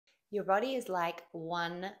Your body is like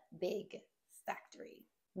one big factory.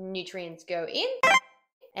 Nutrients go in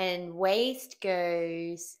and waste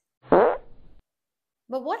goes. But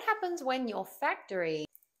what happens when your factory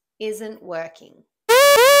isn't working?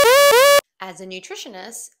 As a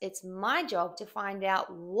nutritionist, it's my job to find out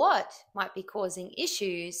what might be causing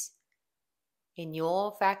issues in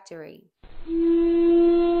your factory.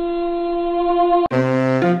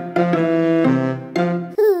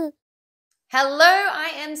 Hello,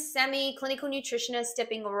 I am Sammy, clinical nutritionist,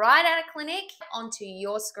 stepping right out of clinic onto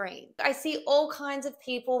your screen. I see all kinds of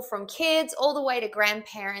people, from kids all the way to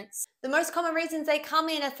grandparents. The most common reasons they come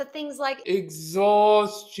in are for things like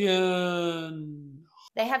exhaustion.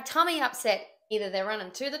 They have tummy upset. Either they're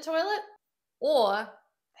running to the toilet or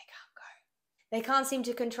they can't go. They can't seem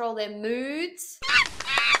to control their moods.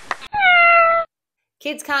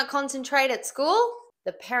 Kids can't concentrate at school.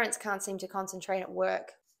 The parents can't seem to concentrate at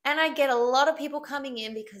work. And I get a lot of people coming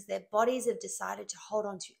in because their bodies have decided to hold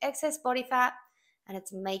on to excess body fat and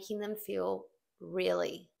it's making them feel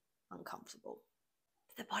really uncomfortable.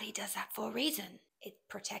 The body does that for a reason. It's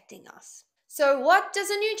protecting us. So what does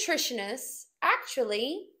a nutritionist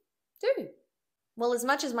actually do? Well, as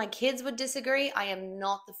much as my kids would disagree, I am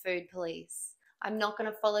not the food police. I'm not going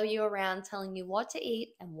to follow you around telling you what to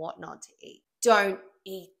eat and what not to eat. Don't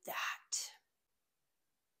eat that.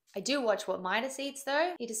 I do watch what Midas eats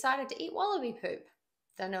though. He decided to eat wallaby poop.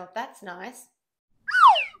 Don't know if that's nice.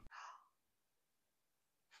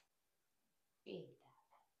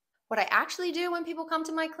 What I actually do when people come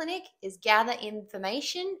to my clinic is gather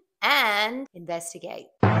information and investigate.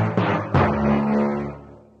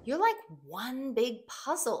 You're like one big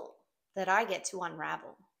puzzle that I get to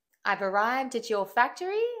unravel. I've arrived at your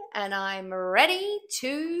factory and I'm ready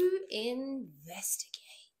to investigate.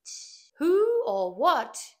 Who or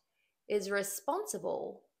what is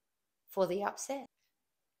responsible for the upset?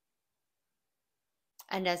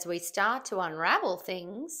 And as we start to unravel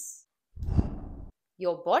things,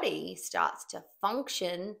 your body starts to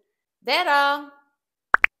function better.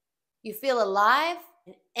 You feel alive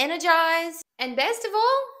and energized, and best of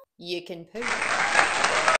all, you can poop.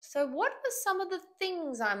 So what are some of the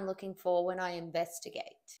things I'm looking for when I investigate?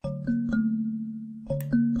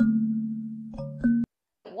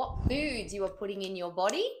 What foods you are putting in your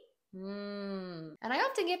body? And I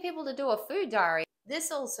often get people to do a food diary. This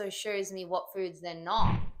also shows me what foods they're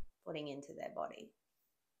not putting into their body.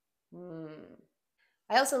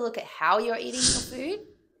 I also look at how you're eating your food.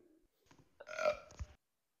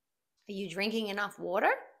 Are you drinking enough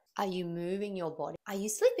water? Are you moving your body? Are you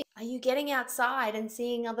sleeping? Are you getting outside and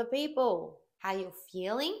seeing other people? How you're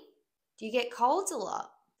feeling? Do you get colds a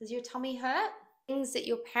lot? Does your tummy hurt? Things that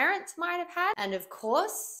your parents might have had. And of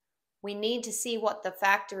course, we need to see what the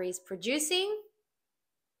factory is producing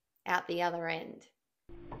out the other end.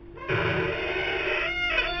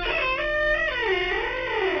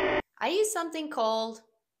 I use something called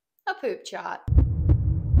a poop chart.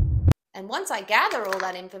 And once I gather all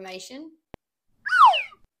that information,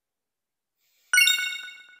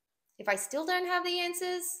 if I still don't have the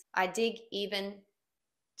answers, I dig even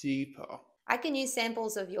deeper. I can use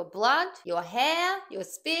samples of your blood, your hair, your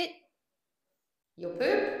spit, your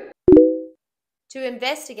poop to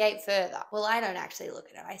investigate further. Well, I don't actually look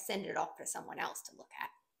at it. I send it off for someone else to look at.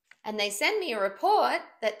 And they send me a report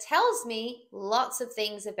that tells me lots of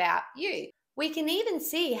things about you. We can even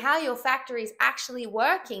see how your factory is actually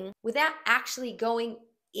working without actually going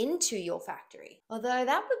into your factory. Although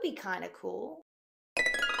that would be kind of cool.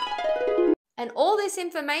 And all this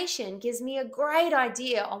information gives me a great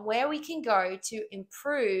idea on where we can go to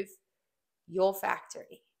improve your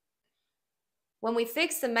factory. When we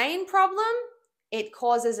fix the main problem, it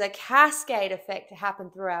causes a cascade effect to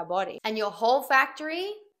happen through our body. And your whole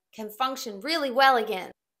factory can function really well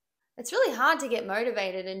again. It's really hard to get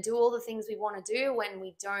motivated and do all the things we want to do when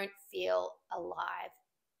we don't feel alive.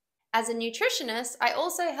 As a nutritionist, I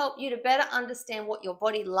also help you to better understand what your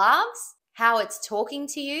body loves, how it's talking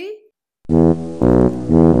to you,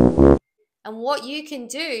 and what you can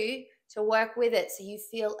do to work with it so you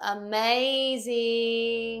feel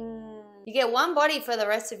amazing. You get one body for the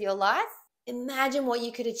rest of your life. Imagine what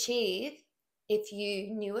you could achieve if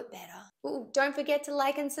you knew it better. Ooh, don't forget to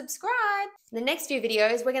like and subscribe. In the next few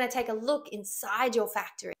videos, we're going to take a look inside your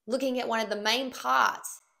factory, looking at one of the main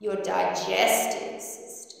parts, your digestive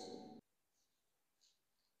system.